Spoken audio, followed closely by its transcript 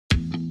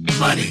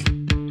money.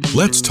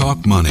 Let's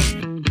talk money.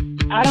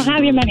 I don't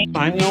have your money.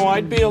 I know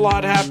I'd be a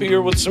lot happier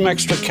with some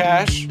extra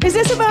cash. Is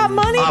this about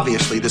money?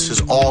 Obviously, this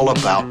is all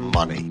about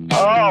money.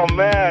 Oh,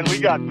 man, we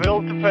got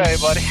bills to pay,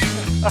 buddy.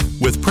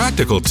 With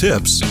practical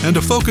tips and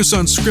a focus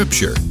on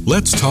scripture,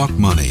 let's talk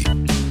money.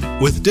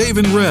 With Dave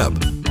and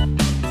Reb.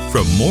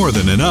 From More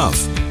Than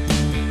Enough.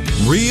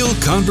 Real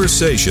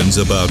conversations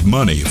about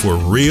money for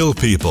real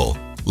people.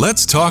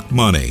 Let's talk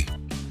money.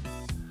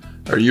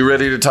 Are you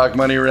ready to talk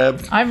money,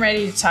 Reb? I'm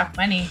ready to talk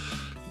money.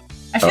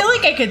 I feel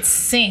like I could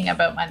sing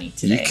about money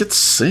today. You could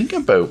sing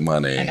about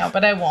money. I know,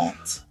 but I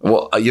won't.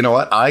 Well, you know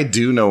what? I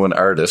do know an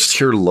artist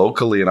here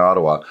locally in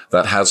Ottawa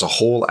that has a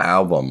whole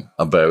album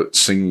about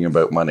singing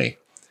about money.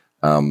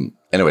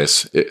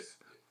 Anyways,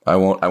 I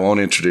won't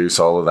introduce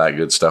all of that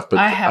good stuff, but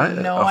I have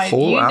no idea.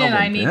 You and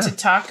I need to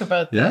talk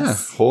about this.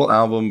 Yeah, whole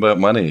album about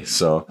money.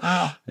 So,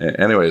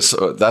 anyways,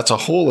 that's a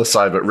whole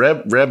aside. But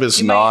Reb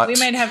is not. We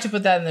might have to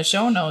put that in the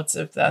show notes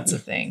if that's a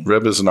thing.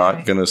 Reb is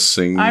not going to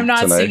sing. I'm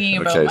not tonight. singing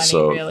about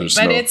money, really,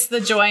 but it's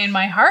the joy in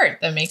my heart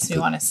that makes me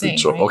want to sing.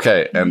 Right?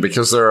 Okay, and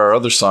because there are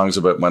other songs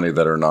about money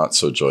that are not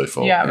so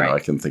joyful, right. I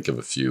can think of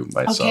a few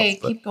myself. Okay,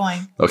 keep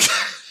going. Okay.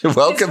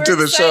 Welcome to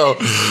the show.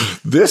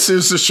 This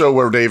is the show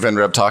where Dave and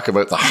Reb talk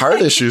about the hard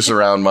issues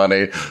around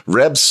money.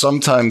 Reb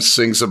sometimes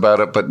sings about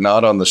it, but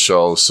not on the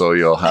show, so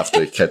you'll have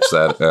to catch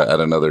that at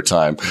another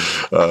time.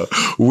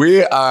 We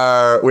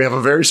have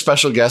a very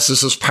special guest.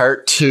 This is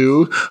part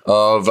 2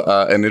 of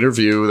an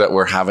interview that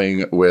we're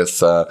having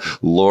with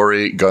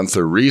Lori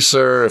Gunther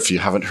Reeser. If you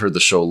haven't heard the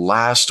show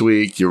last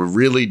week, you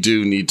really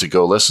do need to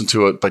go listen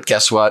to it. But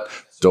guess what?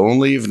 Don't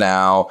leave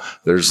now.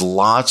 There's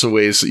lots of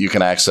ways that you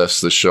can access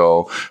the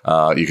show.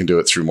 You can do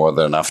it through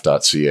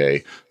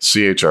morethanenough.ca,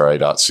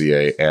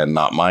 chri.ca, and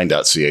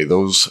notmine.ca.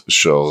 Those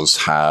shows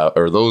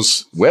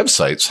those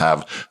websites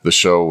have the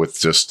show with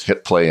just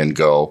hit play and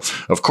go.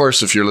 Of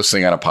course, if you're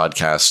listening on a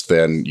podcast,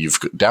 then you've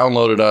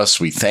downloaded us.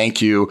 We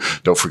thank you.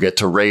 Don't forget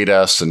to rate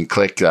us and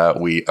click that.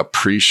 We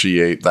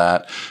appreciate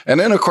that. And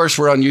then, of course,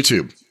 we're on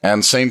YouTube.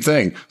 And same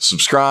thing,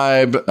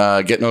 subscribe,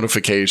 get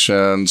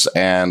notifications,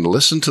 and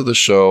listen to the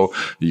show.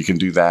 You can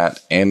do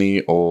that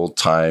any old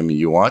time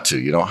you want to.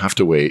 You don't have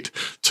to wait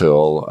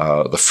till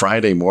the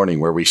Friday morning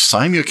where we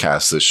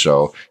simulcast this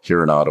show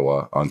here in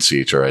Ottawa on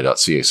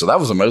chri.ca. So that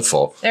was a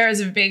mouthful. There is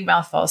a big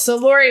mouthful. So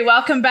Lori,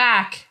 welcome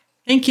back.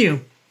 Thank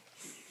you.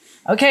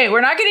 Okay,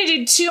 we're not going to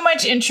do too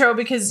much intro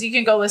because you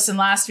can go listen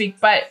last week,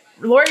 but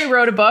Lori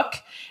wrote a book.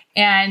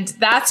 And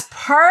that's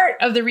part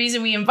of the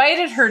reason we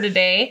invited her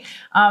today.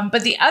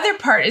 But the other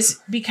part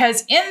is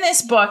because in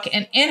this book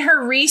and in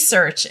her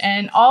research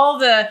and all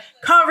the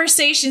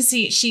conversations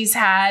she's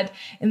had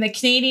in the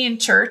Canadian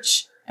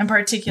church in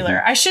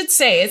particular, I should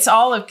say it's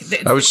all of.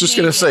 I was just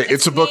going to say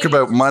it's a book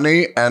about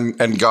money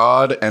and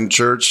God and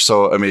church.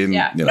 So I mean,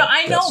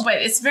 I know, but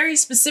it's very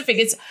specific.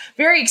 It's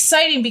very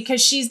exciting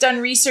because she's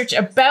done research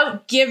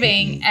about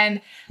giving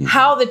and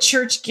how the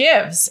church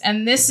gives.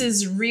 And this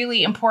is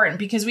really important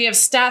because we have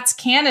Stats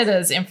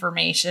Canada's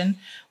information,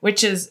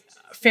 which is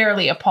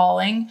fairly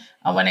appalling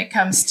when it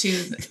comes to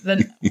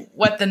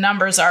what the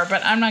numbers are.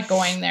 But I'm not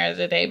going there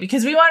today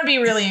because we want to be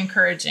really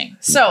encouraging.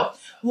 So,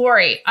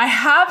 Lori, I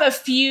have a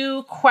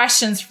few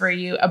questions for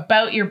you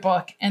about your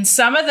book and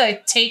some of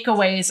the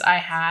takeaways I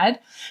had,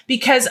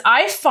 because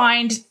I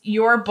find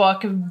your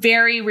book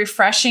very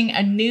refreshing,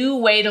 a new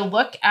way to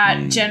look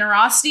at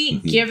generosity,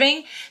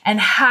 giving, and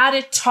how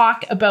to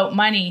talk about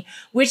money,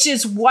 which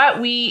is what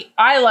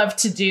I love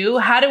to do.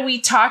 How do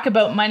we talk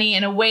about money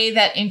in a way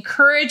that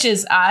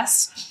encourages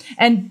us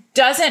and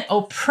doesn't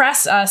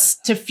oppress us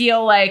to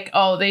feel like,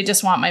 oh, they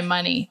just want my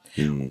money,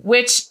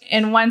 which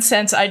in one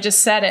sense, I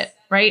just said it.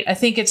 Right? I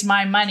think it's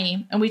my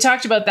money. And we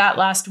talked about that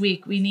last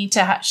week. We need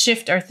to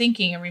shift our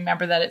thinking and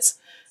remember that it's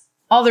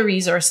all the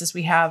resources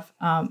we have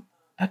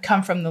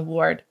come from the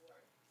Lord.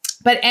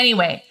 But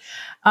anyway,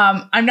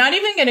 I'm not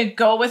even going to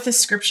go with the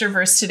scripture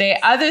verse today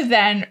other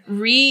than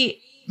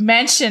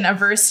mention a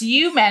verse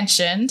you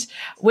mentioned,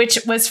 which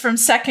was from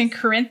 2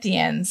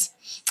 Corinthians.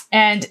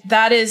 And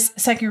that is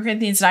 2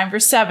 Corinthians 9,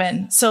 verse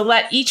 7. So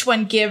let each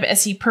one give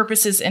as he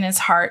purposes in his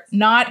heart,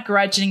 not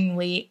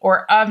grudgingly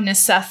or of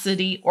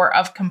necessity or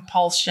of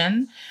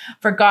compulsion,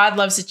 for God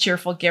loves a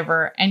cheerful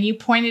giver. And you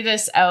pointed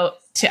us out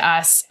to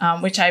us,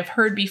 which I've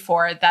heard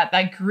before,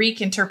 that Greek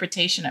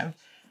interpretation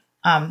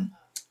of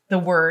the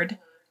word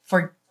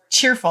for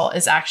cheerful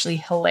is actually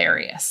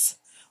hilarious,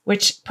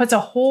 which puts a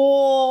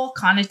whole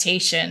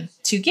connotation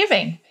to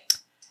giving.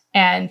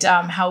 And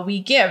how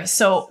we give.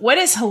 So what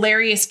does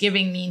hilarious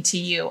giving mean to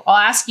you? I'll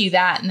ask you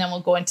that, and then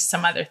we'll go into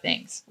some other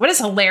things. What does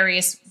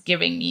hilarious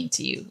giving mean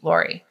to you,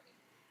 Lori?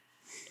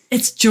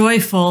 It's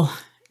joyful.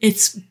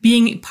 It's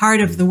being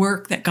part of the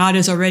work that God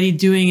is already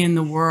doing in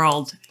the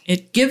world.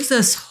 It gives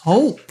us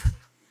hope.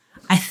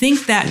 I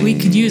think that we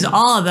could use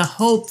all of the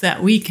hope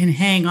that we can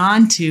hang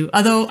on to.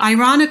 Although,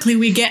 ironically,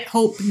 we get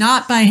hope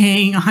not by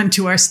hanging on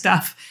to our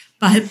stuff,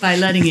 but by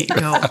letting it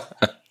go.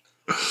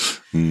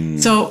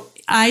 So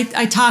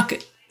I talk,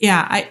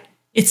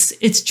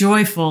 it's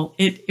joyful.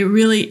 It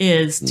really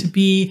is to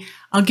be.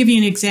 I'll give you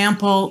an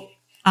example.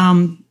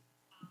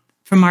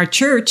 from our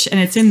church, and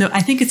I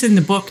think it's in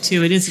the book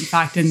too. It is in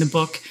fact in the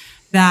book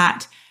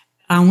that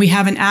we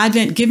have an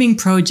Advent giving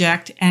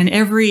project, and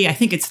I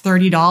think it's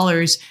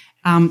 $30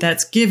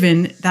 that's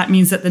given. That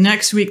means that the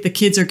next week the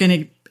kids are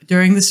going to,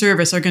 during the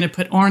service, are going to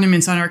put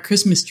ornaments on our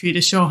Christmas tree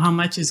to show how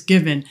much is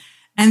given.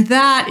 And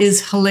that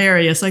is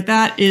hilarious. Like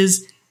that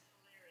is,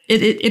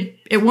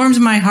 it warms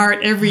my heart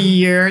every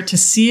year to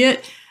see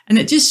it. And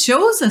it just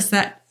shows us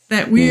that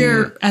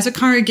we're, as a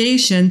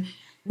congregation,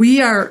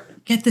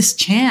 get this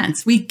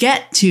chance. We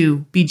get to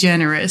be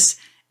generous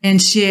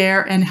and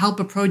share and help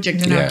a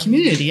project in our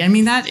community. I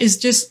mean, it's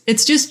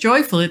just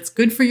joyful. It's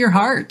good for your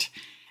heart.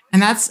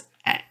 And that's,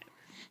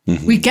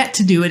 we get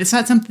to do it. It's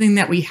not something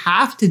that we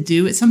have to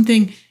do. It's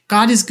something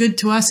God is good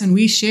to us and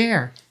we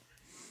share.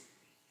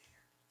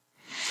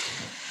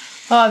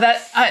 Oh,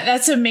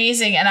 that's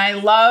amazing. And I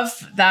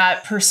love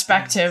that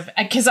perspective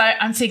because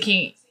I'm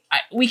thinking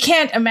we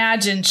can't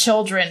imagine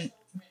children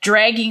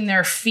dragging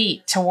their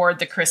feet toward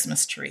the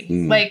Christmas tree.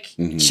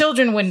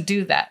 Children wouldn't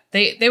do that.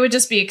 They would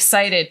just be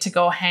excited to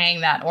go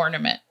hang that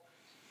ornament.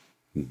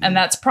 And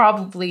that's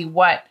probably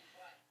what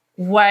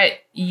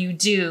you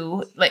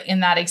do. Like in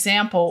that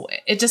example,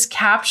 it just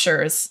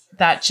captures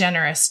that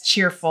generous,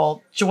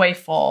 cheerful,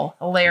 joyful,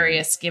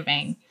 hilarious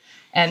giving.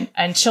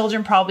 And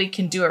children probably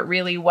can do it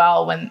really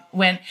well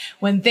when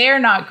they're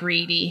not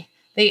greedy.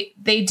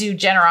 They do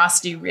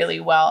generosity really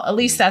well. At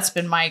least that's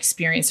been my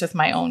experience with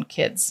my own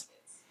kids.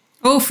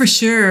 Oh, for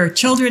sure.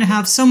 Children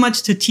have so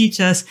much to teach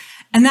us.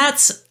 And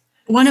that's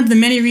one of the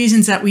many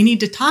reasons that we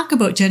need to talk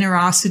about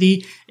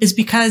generosity, is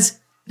because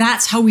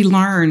that's how we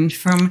learn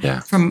from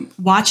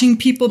watching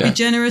people be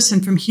generous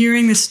and from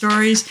hearing the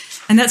stories.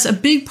 And that's a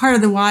big part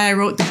of the why I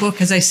wrote the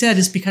book, as I said,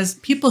 is because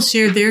people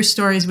shared their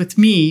stories with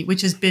me,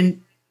 which has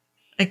been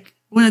like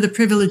one of the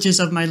privileges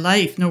of my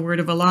life, no word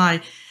of a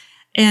lie.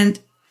 And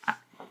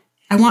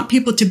I want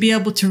people to be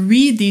able to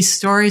read these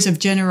stories of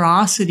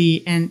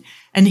generosity and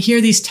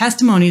hear these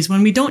testimonies.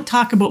 When we don't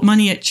talk about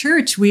money at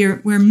church, we're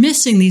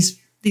missing these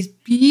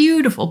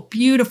beautiful,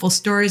 beautiful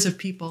stories of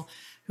people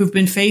who've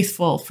been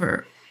faithful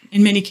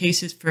in many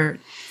cases for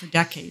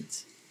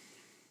decades.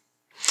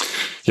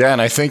 Yeah,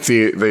 and I think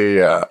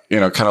the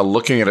kind of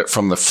looking at it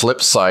from the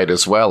flip side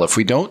as well, if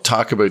we don't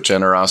talk about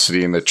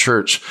generosity in the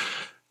church,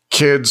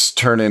 kids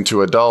turn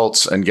into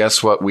adults, and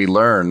guess what we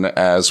learn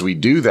as we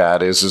do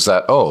that is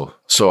that,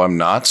 so I'm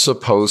not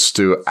supposed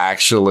to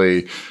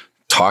actually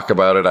talk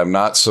about it. I'm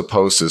not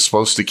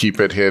supposed to keep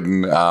it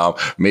hidden.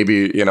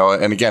 Maybe,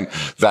 and again,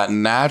 that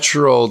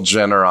natural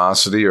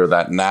generosity or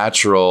that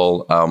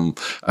natural,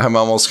 I'm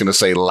almost going to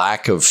say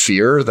lack of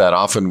fear that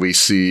often we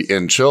see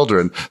in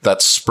children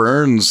that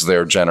spurns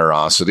their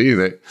generosity.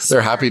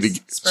 They're happy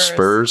to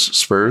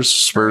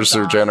spurs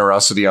their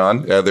generosity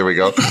on. Yeah, there we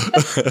go.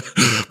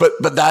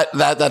 but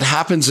that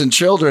happens in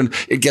children.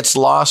 It gets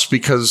lost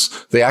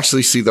because they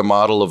actually see the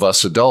model of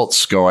us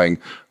adults going,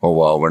 oh,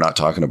 well, we're not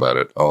talking about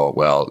it. Oh,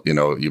 well,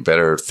 you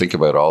better think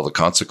about all the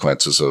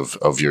consequences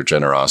of your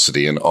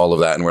generosity and all of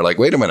that. And we're like,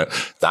 wait a minute,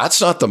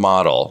 that's not the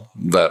model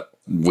that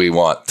we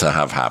want to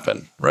have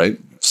happen, right?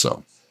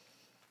 So.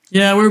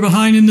 Yeah, we're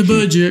behind in the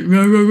budget.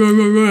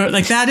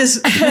 Like that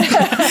is,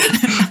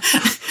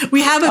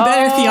 we have a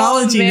better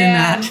theology than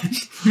that.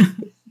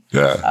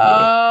 Yeah.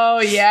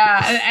 Oh,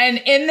 yeah.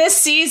 And in this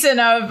season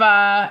of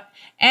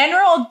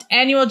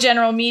annual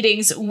general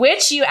meetings,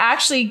 which you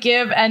actually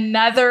give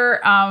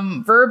another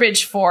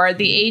verbiage for,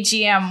 the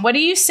AGM. What do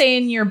you say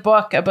in your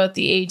book about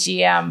the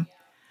AGM?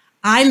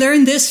 I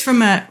learned this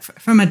from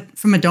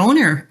a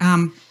donor.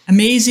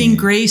 Amazing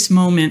grace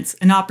moments,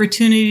 an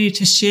opportunity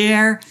to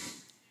share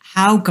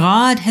how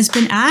God has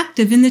been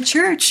active in the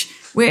church.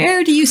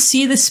 Where do you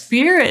see the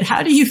Spirit?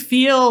 How do you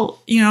feel,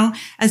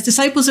 as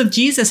disciples of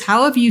Jesus,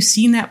 how have you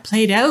seen that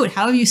played out?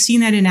 How have you seen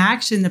that in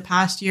action the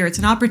past year? It's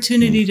an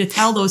opportunity to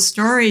tell those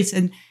stories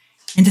and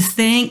to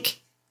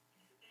thank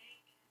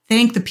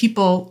the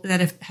people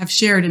that have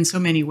shared in so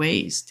many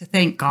ways, to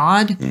thank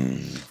God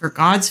for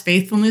God's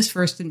faithfulness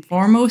first and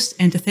foremost,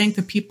 and to thank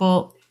the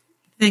people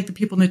in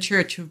the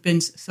church who've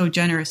been so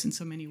generous in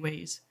so many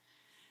ways.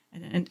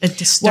 And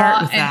to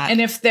start with that.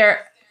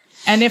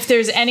 And if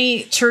there's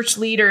any church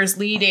leaders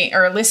leading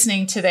or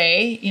listening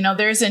today,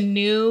 there's a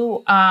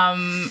new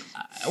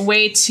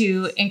way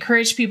to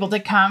encourage people to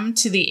come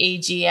to the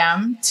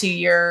AGM, to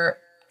your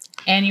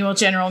annual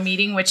general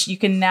meeting, which you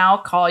can now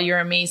call your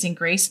Amazing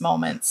Grace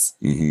Moments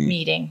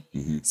meeting.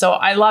 Mm-hmm. So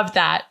I love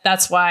that.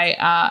 That's why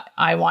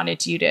I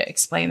wanted you to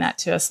explain that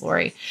to us,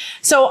 Lori.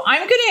 So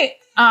I'm going to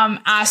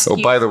ask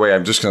you. By the way,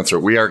 I'm just going to throw.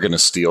 We are going to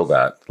steal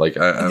that. Like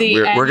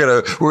we're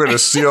going to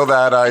steal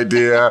that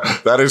idea.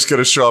 That is going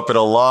to show up in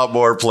a lot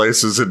more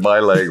places in my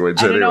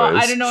language. I don't know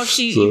if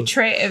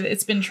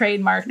it's been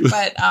trademarked,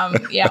 but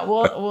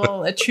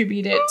we'll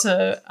attribute it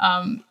to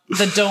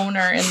the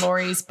donor in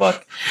Lori's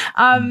book.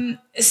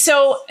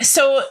 So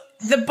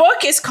the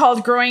book is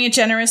called "Growing a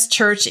Generous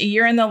Church: A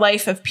Year in the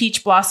Life of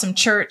Peach Blossom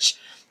Church."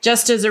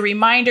 Just as a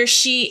reminder,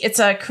 it's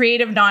a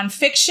creative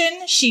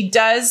nonfiction. She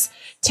does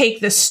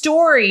take the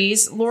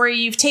stories. Lori,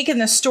 you've taken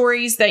the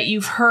stories that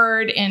you've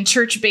heard in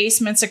church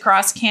basements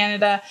across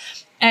Canada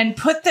and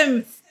put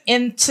them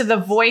into the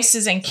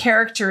voices and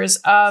characters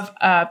of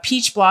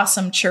Peach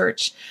Blossom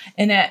Church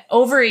in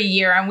over a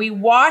year. And we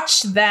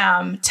watched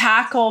them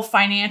tackle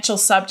financial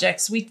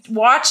subjects. We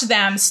watched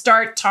them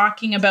start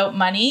talking about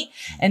money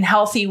in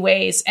healthy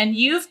ways. And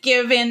you've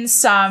given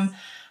some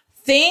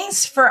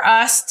things for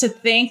us to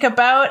think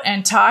about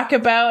and talk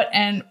about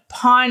and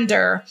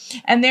ponder.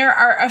 And there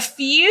are a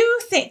few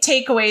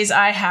takeaways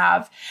I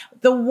have.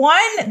 The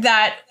one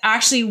that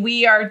actually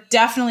we are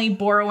definitely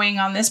borrowing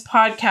on this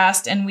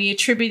podcast, and we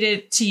attribute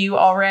it to you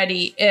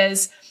already,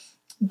 is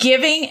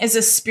giving is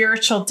a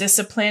spiritual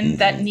discipline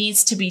that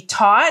needs to be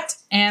taught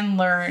and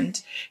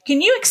learned.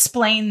 Can you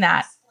explain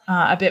that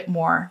a bit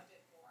more?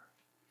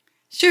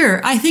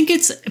 Sure. I think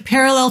it's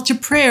parallel to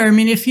prayer. I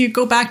mean, if you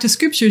go back to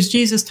scriptures,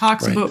 Jesus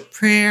talks about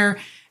prayer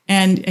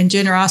and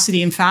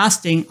generosity and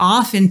fasting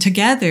often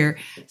together.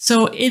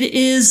 So it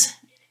is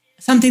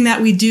something that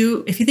we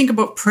do. If you think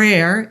about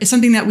prayer, it's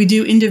something that we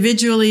do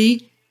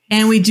individually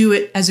and we do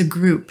it as a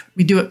group.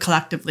 We do it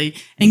collectively.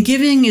 And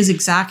giving is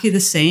exactly the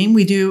same.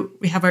 We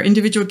have our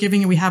individual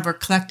giving and we have our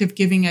collective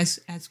giving as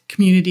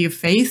community of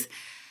faith.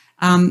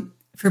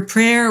 For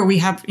prayer, we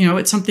have,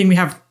 it's something we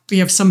have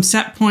some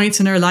set points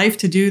in our life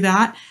to do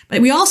that,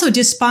 but we also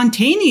just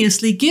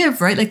spontaneously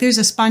give, right? Like there's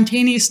a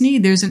spontaneous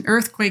need. There's an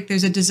earthquake.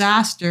 There's a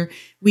disaster.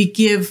 We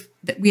give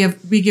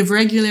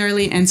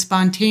regularly and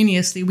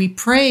spontaneously. We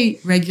pray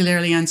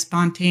regularly and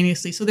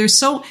spontaneously. So there's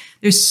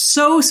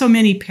so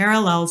many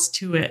parallels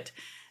to it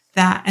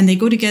and they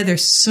go together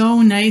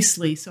so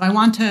nicely. So I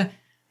want to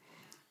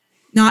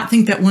not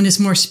think that one is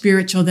more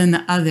spiritual than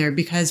the other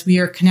because we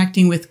are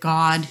connecting with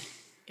God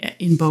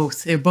in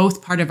both. They're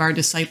both part of our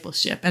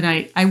discipleship. And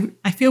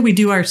I feel we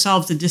do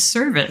ourselves a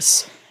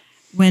disservice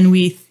when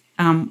we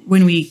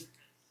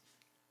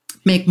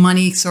make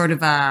money sort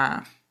of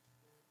a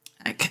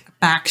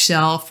back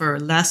shelf or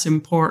less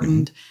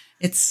important.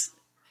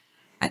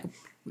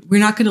 We're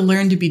not going to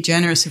learn to be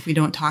generous if we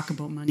don't talk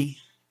about money.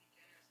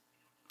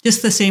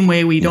 Just the same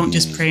way we don't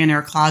just pray in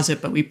our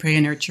closet, but we pray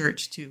in our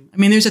church too. I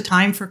mean, there's a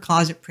time for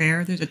closet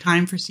prayer. There's a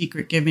time for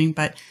secret giving,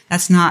 but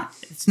it's not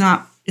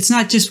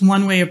just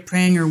one way of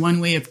praying or one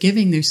way of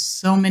giving. There's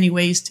so many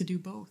ways to do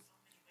both.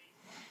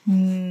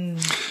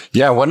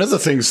 Yeah, one of the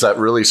things that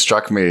really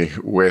struck me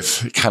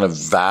with kind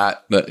of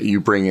that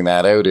you bringing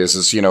that out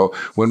is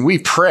when we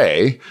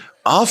pray,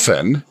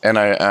 often, and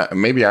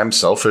maybe I'm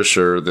selfish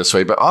or this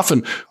way, but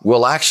often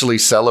we'll actually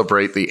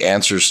celebrate the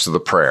answers to the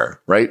prayer,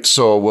 right?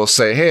 So we'll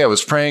say, hey, I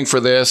was praying for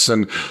this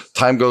and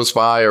time goes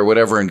by or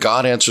whatever, and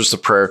God answers the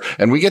prayer,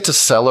 and we get to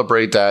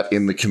celebrate that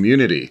in the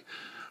community.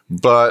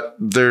 But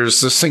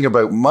there's this thing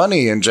about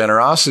money and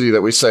generosity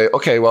that we say,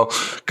 okay, well,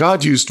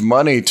 God used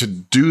money to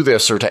do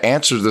this or to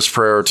answer this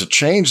prayer or to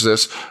change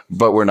this,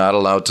 but we're not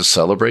allowed to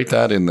celebrate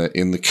that in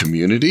the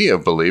community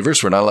of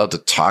believers. We're not allowed to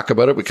talk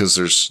about it because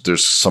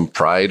there's some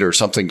pride or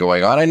something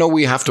going on. I know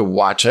we have to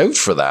watch out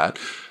for that,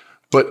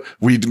 but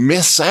we'd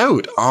miss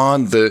out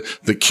on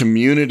the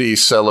community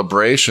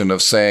celebration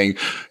of saying,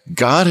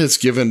 God has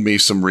given me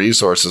some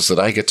resources that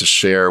I get to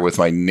share with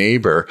my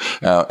neighbor.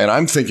 And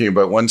I'm thinking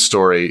about one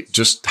story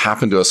just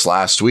happened to us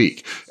last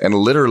week. And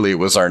literally it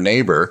was our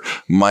neighbor.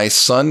 My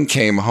son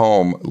came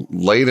home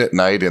late at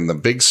night in the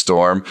big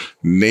storm.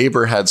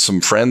 Neighbor had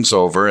some friends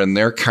over and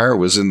their car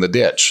was in the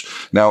ditch.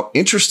 Now,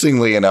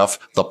 interestingly enough,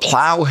 the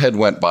plow had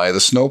went by, the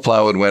snow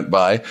plow had went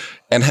by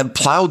and had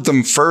plowed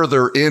them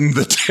further in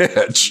the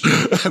ditch.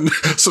 And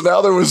so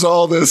now there was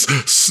all this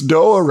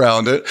snow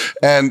around it.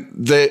 And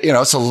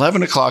it's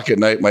 11 o'clock at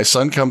night. My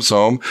son comes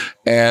home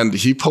and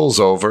he pulls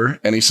over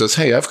and he says,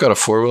 hey, I've got a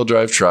 4-wheel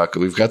drive truck.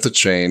 We've got the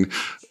chain.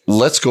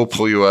 Let's go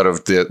pull you out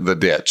of the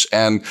ditch.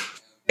 And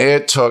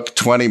it took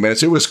 20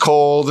 minutes. It was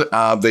cold.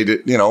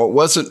 It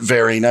wasn't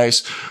very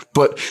nice,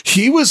 but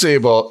he was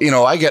able,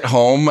 I get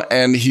home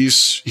and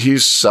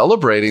he's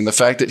celebrating the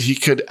fact that he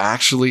could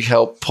actually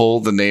help pull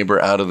the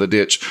neighbor out of the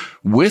ditch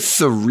with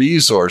the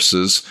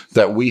resources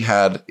that we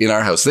had in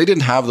our house. They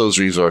didn't have those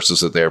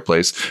resources at their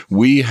place.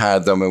 We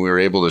had them and we were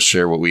able to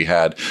share what we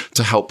had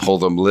to help pull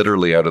them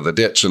literally out of the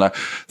ditch. And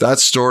that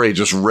story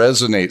just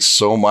resonates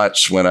so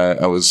much when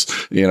I was,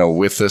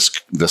 with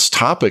this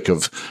topic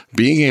of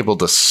being able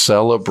to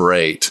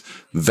celebrate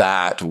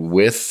that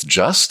with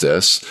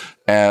justice.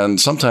 And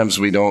sometimes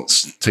we don't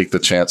take the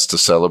chance to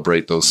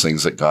celebrate those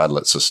things that God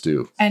lets us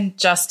do. And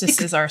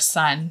justice is our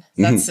son.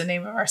 That's the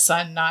name of our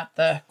son, not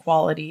the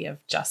quality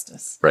of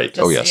justice. Right.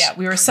 Oh, yes. Yeah,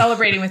 we were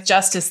celebrating with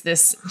justice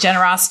this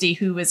generosity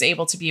who was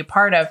able to be a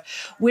part of,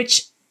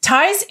 which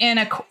ties in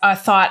a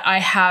thought I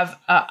have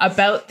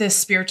about this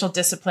spiritual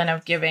discipline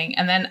of giving.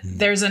 And then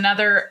there's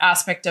another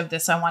aspect of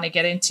this I want to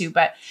get into,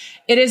 but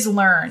it is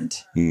learned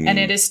and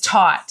it is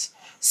taught.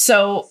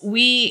 So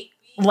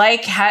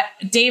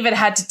David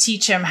had to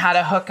teach him how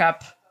to hook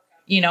up,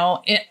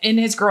 in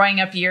his growing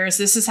up years,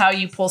 this is how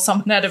you pull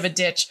someone out of a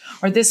ditch,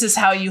 or this is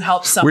how you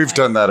help someone. We've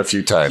done that a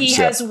few times. He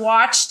has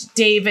watched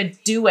David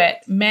do it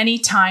many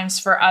times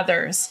for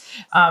others.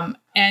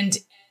 And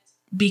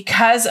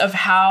because of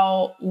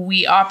how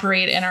we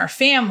operate in our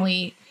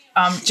family,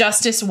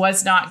 Justice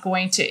was not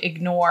going to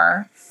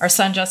ignore, our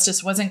son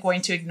Justice wasn't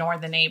going to ignore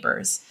the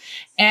neighbors.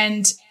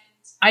 And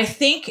I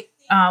think,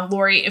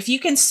 Lori, if you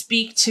can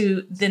speak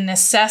to the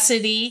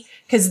necessity,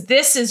 because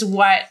this is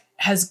what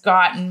has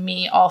gotten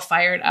me all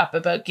fired up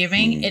about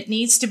giving. It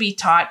needs to be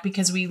taught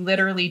because we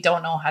literally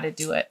don't know how to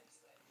do it.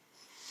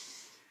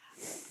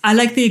 I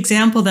like the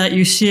example that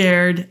you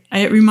shared.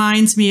 It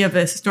reminds me of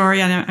a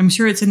story, and I'm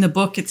sure it's in the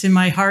book. It's in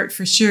my heart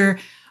for sure,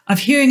 of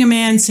hearing a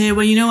man say,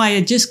 well, I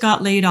had just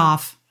got laid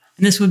off.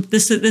 And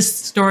this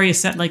story is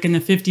set like in the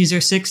 50s or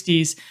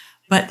 60s,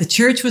 but the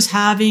church was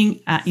having,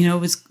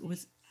 was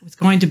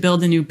going to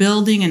build a new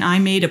building, and I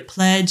made a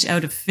pledge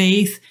out of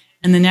faith.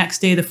 And the next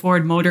day, the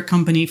Ford Motor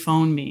Company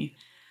phoned me.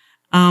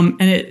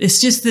 And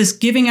it's just this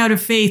giving out of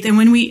faith.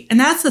 And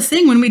that's the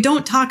thing, when we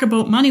don't talk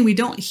about money, we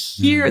don't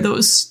hear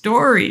those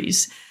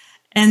stories.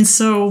 And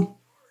so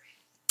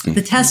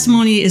the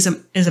testimony is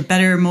a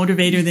better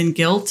motivator than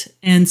guilt.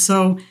 And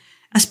so,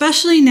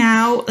 especially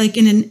now, like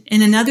in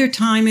another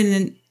time,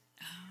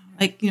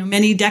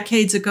 many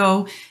decades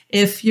ago,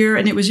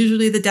 and it was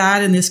usually the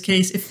dad in this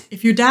case,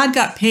 if your dad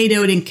got paid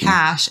out in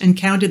cash and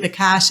counted the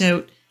cash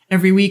out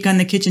every week on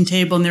the kitchen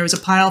table, and there was a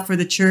pile for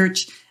the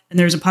church, and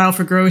there's a pile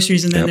for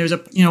groceries, and then there's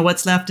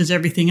what's left is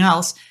everything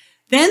else,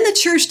 then the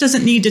church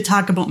doesn't need to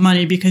talk about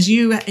money, because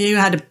you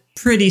had a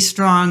pretty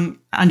strong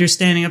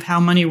understanding of how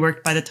money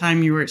worked by the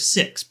time you were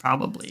 6,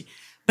 probably.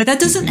 But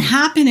that doesn't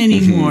happen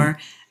anymore.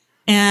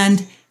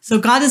 And so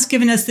God has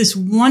given us this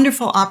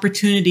wonderful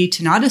opportunity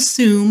to not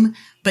assume,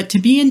 but to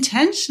be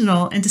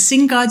intentional and to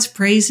sing God's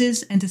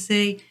praises and to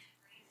say,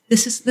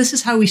 this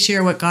is how we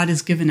share what God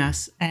has given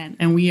us.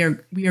 And we are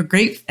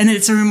great. And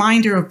it's a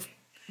reminder of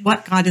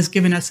what God has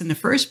given us in the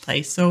first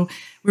place. So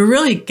we're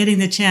really getting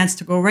the chance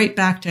to go right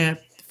back to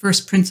the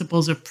first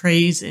principles of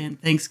praise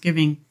and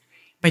thanksgiving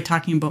by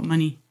talking about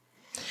money.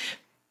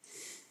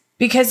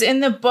 Because in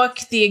the book,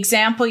 the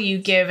example you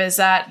give is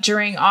that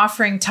during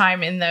offering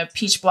time in the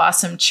Peach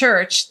Blossom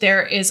Church,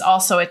 there is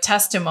also a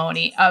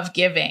testimony of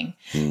giving.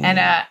 And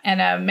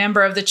a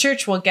member of the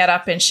church will get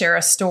up and share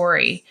a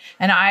story.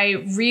 And I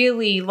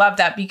really love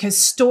that, because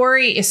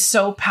story is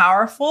so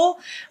powerful.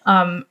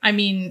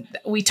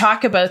 We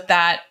talk about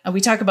that.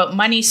 We talk about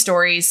money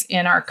stories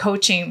in our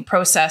coaching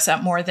process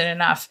at More Than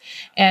Enough.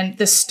 And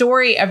the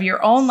story of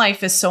your own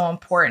life is so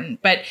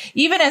important. But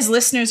even as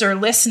listeners are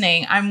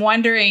listening, I'm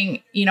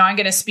wondering, I'm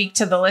going to speak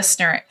to the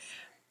listener.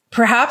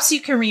 Perhaps you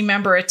can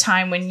remember a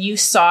time when you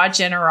saw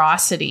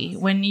generosity,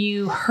 when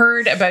you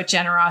heard about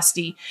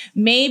generosity.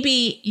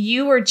 Maybe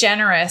you were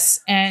generous,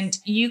 and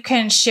you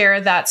can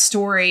share that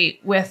story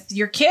with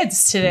your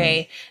kids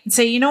today and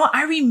say,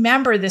 I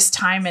remember this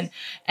time, and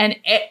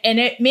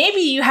it maybe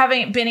you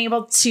haven't been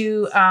able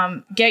to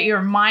get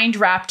your mind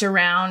wrapped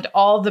around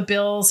all the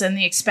bills and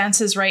the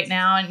expenses right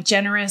now, and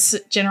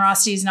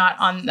generosity is not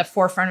on the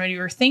forefront of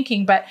your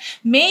thinking, but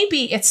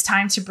maybe it's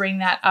time to bring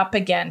that up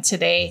again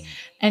today.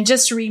 And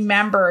just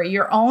remember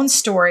your own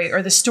story,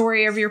 or the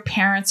story of your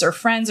parents or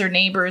friends or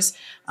neighbors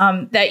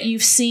that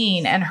you've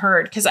seen and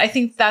heard, because I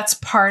think that's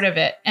part of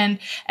it. And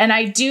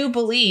I do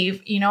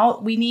believe,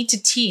 we need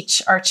to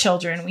teach our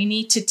children. We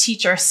need to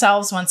teach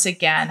ourselves once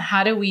again.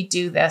 How do we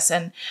do this?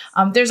 And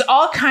there's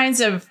all kinds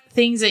of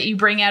things that you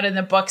bring out in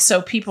the book,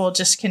 so people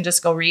can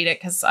just go read it,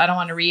 because I don't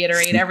want to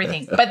reiterate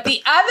everything. But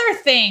the other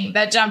thing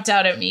that jumped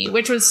out at me,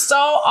 which was so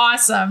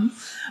awesome,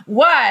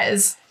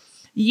 was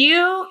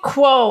you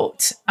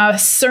quote a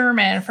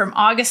sermon from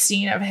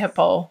Augustine of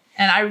Hippo,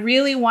 and I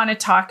really want to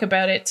talk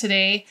about it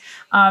today.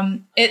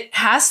 It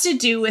has to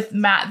do with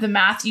the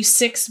Matthew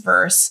 6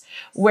 verse,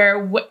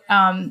 where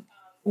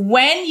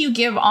when you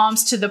give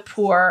alms to the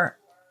poor,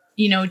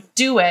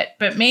 do it,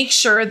 but make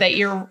sure that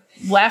your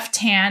left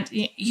hand,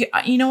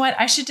 you know what?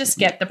 I should just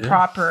get the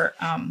proper.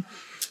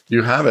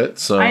 You have it,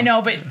 so I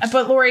know,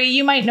 but Lori,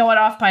 you might know it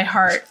off by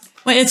heart.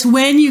 Well, it's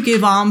when you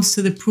give alms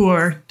to the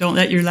poor, don't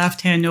let your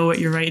left hand know what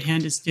your right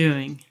hand is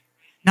doing.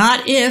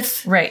 Not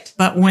if, right,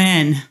 but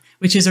when,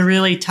 which is a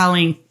really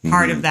telling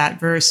part of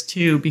that verse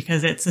too,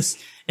 because it's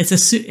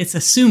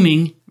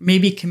assuming,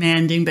 maybe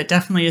commanding, but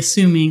definitely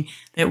assuming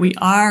that we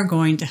are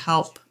going to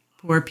help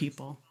poor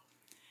people.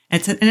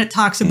 And it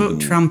talks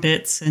about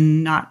trumpets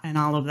and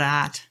all of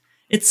that.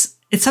 It's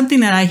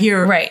something that I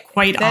hear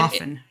quite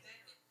often.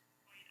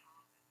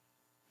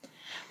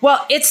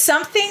 Well, it's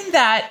something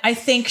that I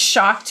think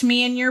shocked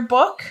me in your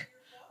book,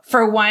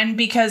 for one,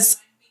 because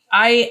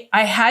I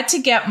had to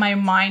get my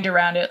mind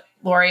around it,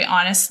 Lori,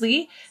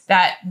 honestly,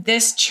 that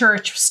this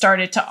church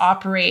started to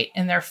operate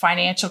in their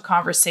financial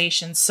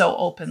conversations so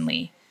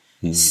openly,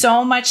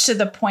 so much to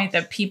the point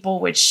that people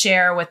would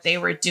share what they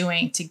were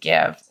doing to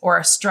give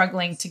or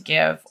struggling to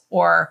give,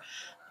 or,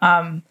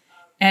 Dave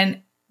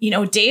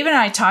and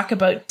I talk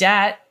about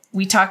debt.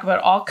 We talk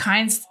about all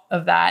kinds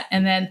of that.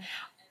 And then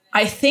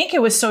I think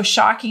it was so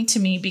shocking to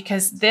me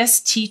because this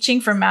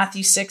teaching from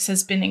Matthew 6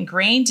 has been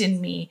ingrained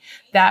in me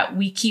that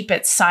we keep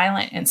it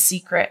silent and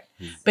secret.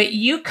 But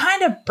you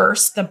kind of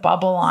burst the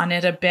bubble on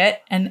it a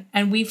bit. And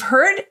we've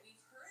heard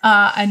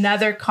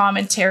another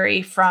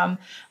commentary from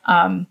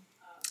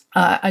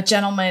a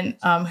gentleman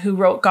who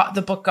wrote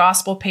the book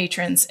Gospel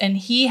Patrons, and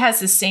he has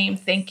the same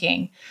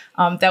thinking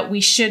that we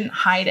shouldn't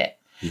hide it.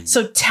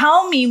 So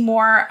tell me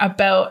more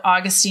about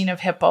Augustine of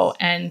Hippo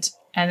and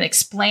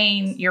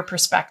explain your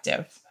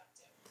perspective.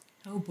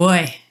 Oh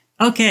boy.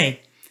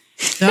 Okay.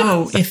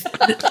 So if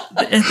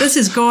this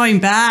is going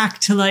back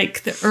to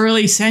like the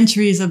early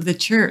centuries of the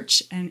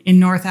church and in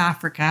North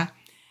Africa,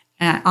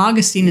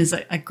 Augustine is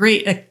a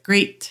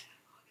great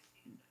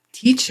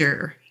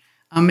teacher,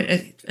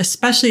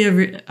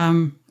 especially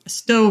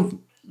still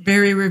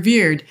very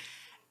revered.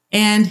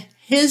 And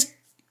his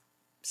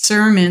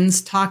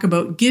sermons talk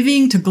about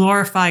giving to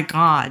glorify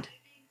God.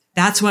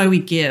 That's why we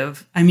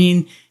give. I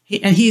mean,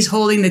 he's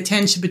holding the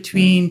tension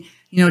between,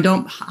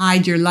 don't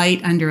hide your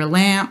light under a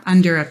lamp,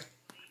 not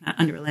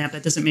under a lamp,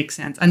 that doesn't make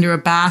sense, under a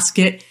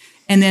basket.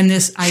 And then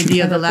this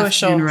idea of the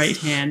left and right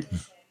hand.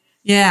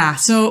 Yeah.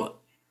 So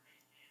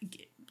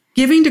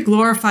giving to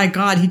glorify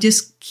God, he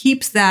just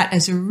keeps that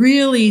as a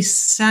really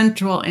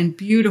central and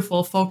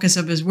beautiful focus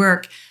of his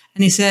work.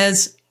 And he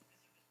says,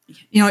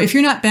 if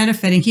you're not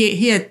benefiting,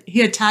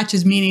 he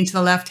attaches meaning to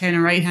the left hand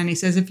and right hand. He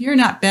says, if you're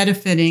not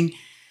benefiting,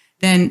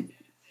 then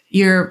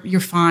you're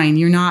fine.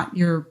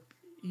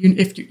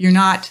 If you're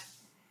not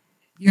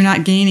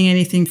gaining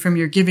anything from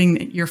your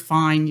giving, you're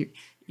fine.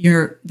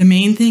 The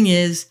main thing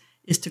is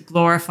to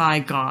glorify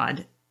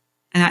God.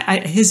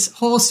 And his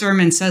whole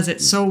sermon says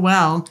it so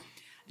well.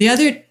 The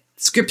other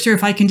scripture,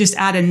 if I can just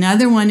add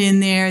another one in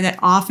there that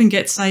often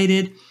gets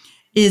cited,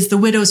 is the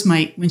widow's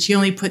mite, when she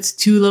only puts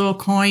 2 little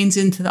coins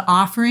into the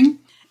offering.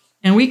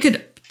 And we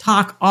could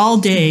talk all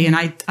day, and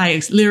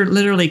I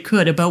literally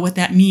could, about what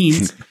that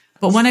means.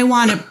 But what I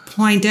want to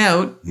point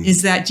out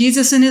is that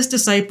Jesus and his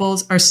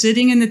disciples are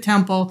sitting in the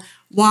temple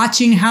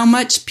watching how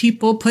much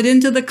people put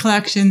into the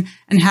collection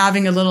and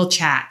having a little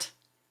chat.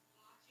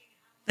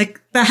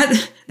 Like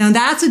that. Now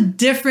that's a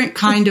different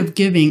kind of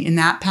giving in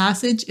that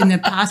passage, in the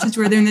passage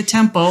where they're in the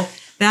temple.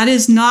 That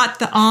is not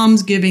the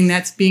alms giving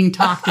that's being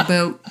talked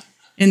about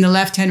in the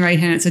left hand, right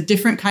hand. It's a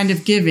different kind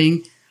of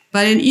giving.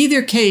 But in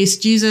either case,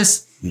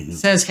 Jesus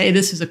says, hey,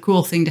 this is a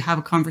cool thing to have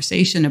a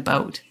conversation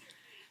about.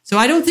 So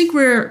I don't think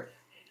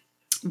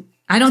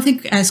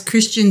as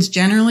Christians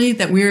generally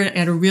that we're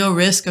at a real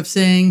risk of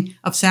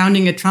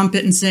sounding a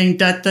trumpet and saying,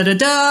 da, da, da,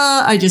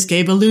 da, I just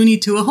gave a loonie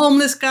to a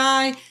homeless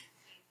guy.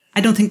 I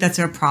don't think that's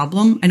our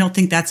problem. I don't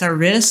think that's our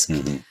risk.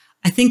 Mm-hmm.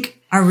 I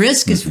think our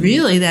risk is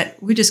really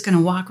that we're just going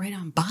to walk right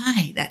on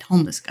by that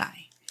homeless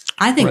guy.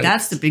 I think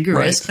that's the bigger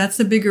risk. That's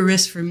the bigger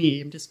risk for me.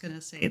 I'm just going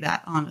to say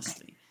that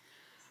honestly.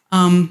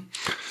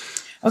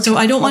 So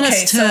I don't want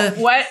us to... So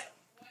what?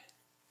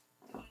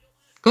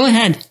 Go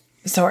ahead.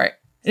 Sorry.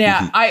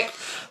 Yeah,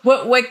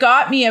 what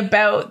got me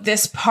about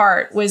this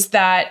part was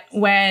that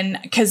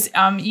because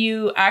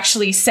you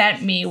actually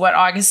sent me what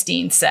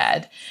Augustine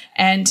said,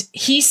 and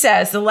he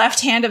says the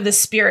left hand of the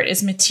Spirit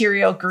is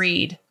material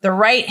greed, the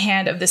right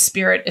hand of the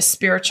Spirit is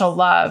spiritual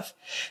love.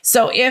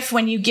 So if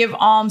when you give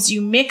alms,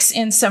 you mix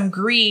in some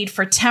greed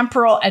for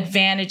temporal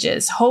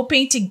advantages,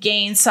 hoping to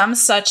gain some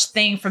such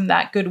thing from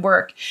that good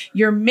work,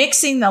 you're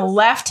mixing the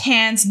left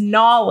hand's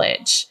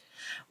knowledge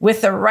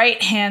with the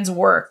right hand's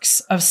works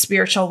of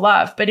spiritual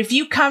love. But if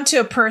you come to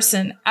a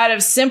person out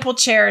of simple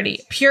charity,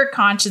 pure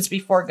conscience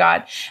before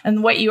God,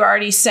 and what you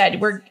already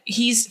said, where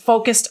he's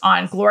focused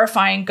on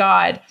glorifying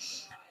God,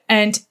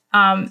 and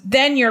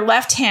then your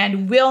left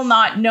hand will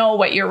not know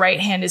what your right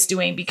hand is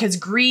doing, because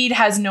greed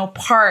has no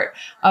part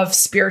of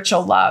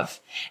spiritual love.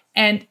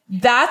 And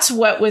that's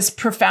what was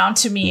profound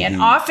to me. And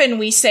often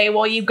we say,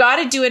 well, you've got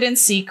to do it in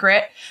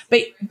secret.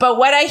 But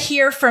what I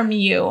hear from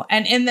you,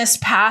 and in this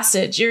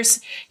passage,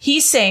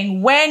 he's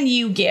saying when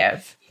you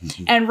give.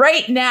 And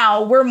right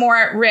now we're more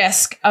at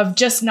risk of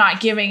just not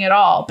giving at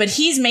all. But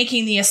he's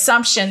making the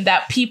assumption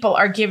that people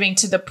are giving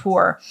to the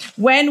poor.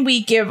 When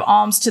we give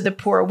alms to the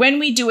poor, when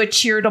we do a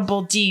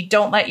charitable deed,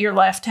 don't let your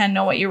left hand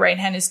know what your right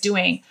hand is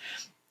doing.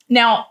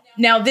 Now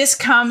this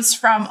comes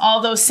from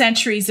all those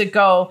centuries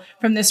ago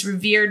from this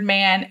revered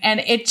man. And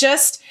it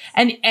just,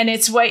 and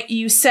it's what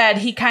you said,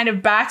 he kind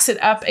of backs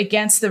it up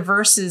against the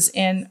verses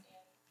in,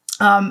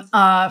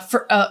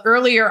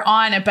 earlier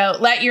on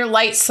about let your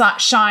light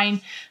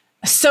shine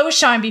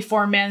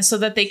before men so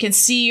that they can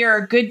see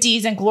your good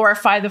deeds and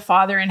glorify the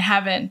Father in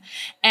heaven.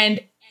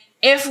 And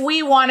if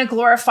we want to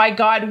glorify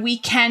God, we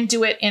can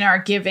do it in our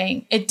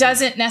giving. It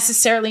doesn't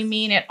necessarily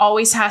mean it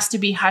always has to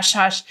be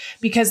hush-hush,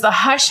 because the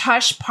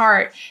hush-hush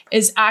part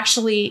is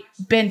actually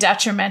been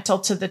detrimental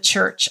to the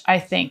church, I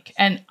think.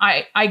 And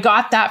I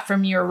got that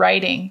from your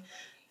writing.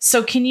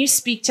 So can you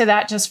speak to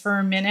that just for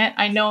a minute?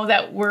 I know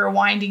that we're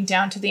winding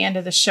down to the end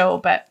of the show,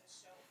 but...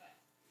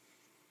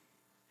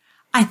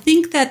 I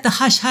think that the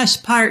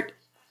hush-hush part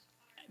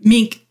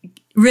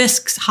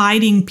risks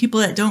hiding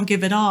people that don't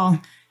give at all.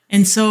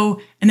 And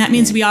that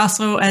means we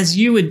also, as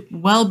you would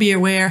well be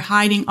aware,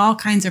 hiding all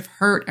kinds of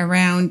hurt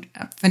around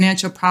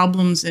financial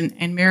problems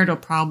and marital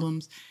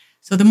problems.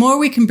 So the more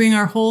we can bring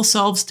our whole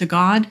selves to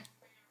God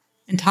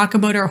and talk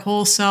about our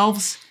whole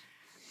selves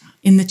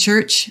in the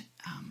church,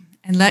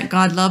 and let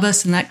God love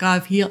us and let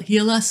God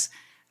heal us,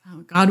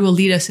 God will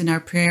lead us in our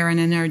prayer and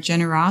in our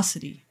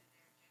generosity.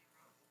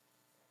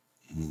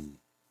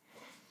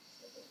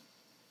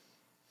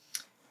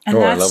 And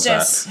that's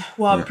just,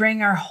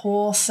 bring our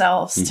whole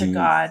selves to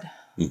God.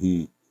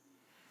 Mm-hmm.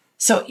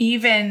 So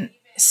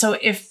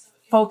if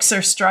folks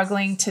are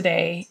struggling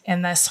today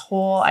in this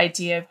whole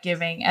idea of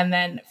giving and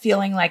then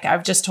feeling like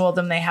I've just told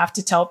them they have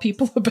to tell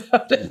people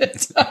about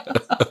it,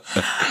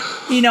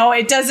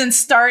 it doesn't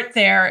start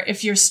there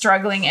if you're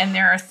struggling and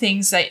there are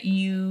things that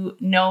you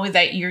know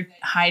that you're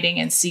hiding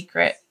in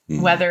secret,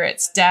 whether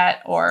it's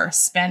debt or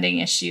spending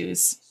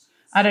issues.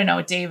 I don't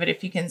know, David,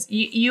 if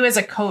you as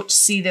a coach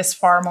see this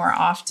far more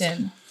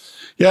often.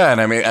 Yeah, and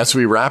I mean, as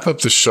we wrap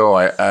up the show,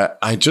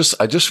 I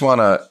just want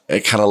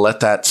to kind of let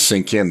that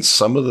sink in.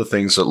 Some of the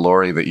things that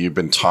Lori, that you've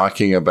been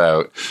talking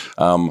about,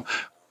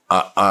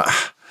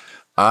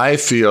 I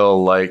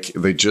feel like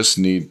they just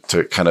need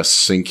to kind of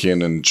sink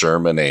in and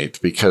germinate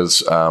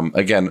because,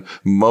 again,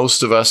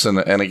 most of us, and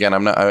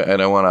again, I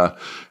don't want to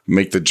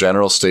make the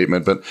general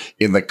statement, but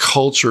in the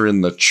culture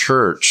in the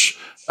church,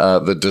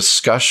 the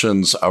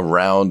discussions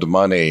around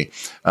money,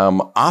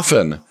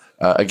 often,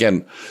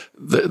 again,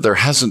 there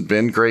hasn't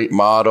been great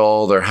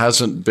model. There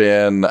hasn't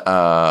been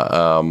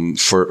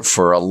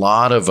for a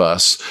lot of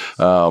us,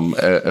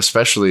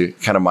 especially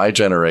kind of my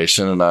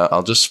generation. And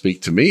I'll just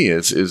speak to me.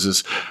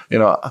 Is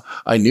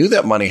I knew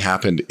that money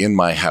happened in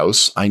my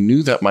house. I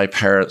knew that my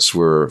parents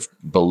were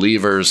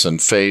believers in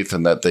faith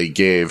and that they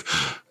gave.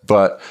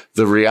 But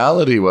the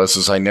reality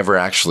was I never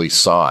actually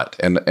saw it.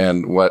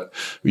 And what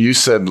you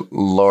said,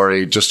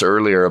 Lori, just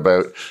earlier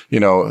about,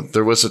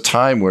 there was a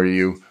time where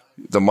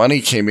the money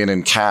came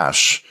in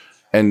cash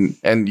and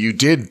you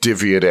did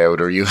divvy it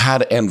out, or you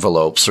had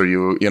envelopes, or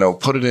you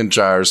put it in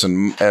jars,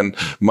 and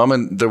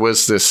there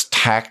was this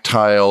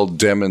tactile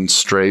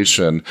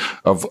demonstration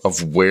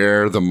of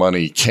where the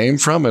money came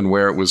from and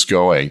where it was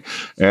going.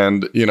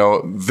 And,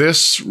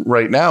 this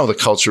right now, the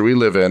culture we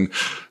live in,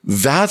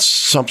 that's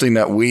something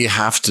that we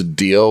have to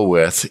deal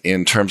with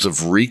in terms of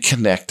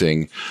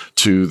reconnecting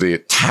to the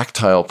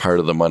tactile part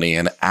of the money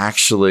and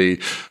actually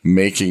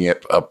making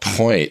it a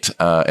point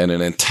and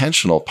an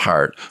intentional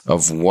part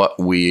of what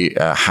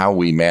how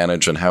we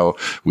manage and how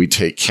we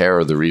take care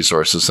of the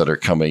resources that are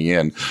coming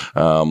in.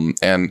 We're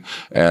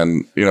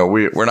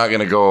not going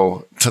to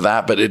go to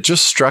that, but it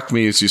just struck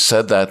me as you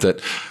said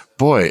that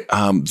boy,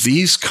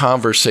 these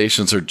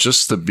conversations are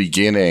just the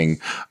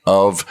beginning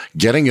of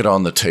getting it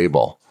on the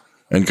table.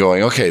 And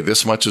going, okay,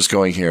 this much is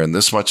going here, and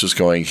this much is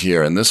going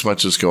here, and this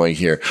much is going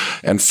here,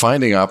 and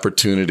finding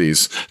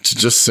opportunities to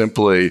just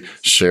simply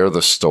share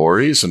the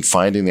stories and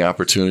finding the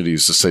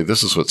opportunities to say,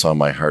 this is what's on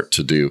my heart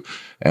to do.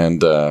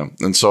 And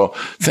so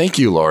thank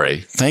you,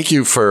 Lori. Thank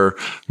you for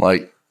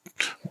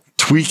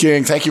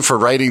tweaking. Thank you for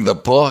writing the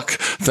book.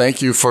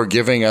 Thank you for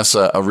giving us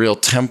a real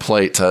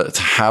template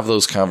to have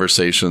those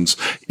conversations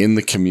in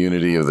the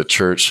community of the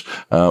church.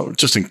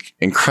 Just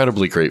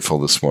incredibly grateful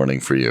this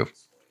morning for you.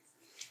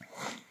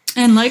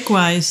 And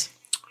likewise.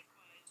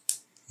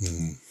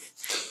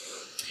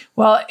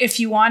 Well, if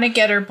you want to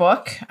get her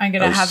book, I'm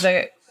going to have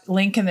the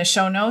link in the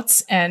show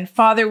notes. And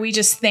Father, we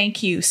just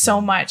thank you so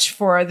much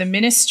for the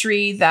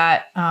ministry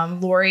that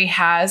Lori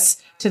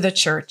has to the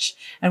church.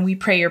 And we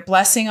pray your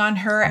blessing on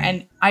her.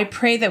 And I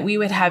pray that we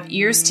would have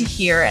ears to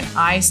hear and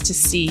eyes to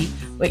see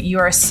what you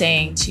are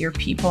saying to your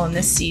people in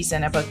this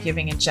season about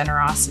giving and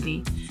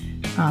generosity.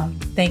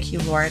 Thank you,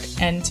 Lord.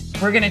 And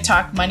we're going to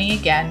talk money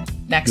again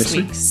next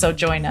week. So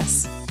join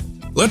us.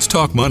 Let's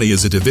Talk Money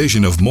is a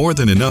division of More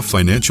Than Enough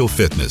Financial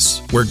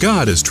Fitness, where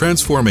God is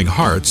transforming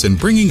hearts and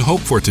bringing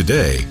hope for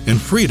today and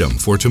freedom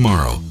for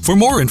tomorrow. For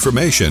more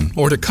information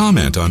or to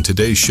comment on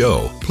today's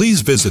show,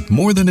 please visit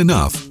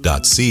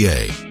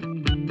morethanenough.ca.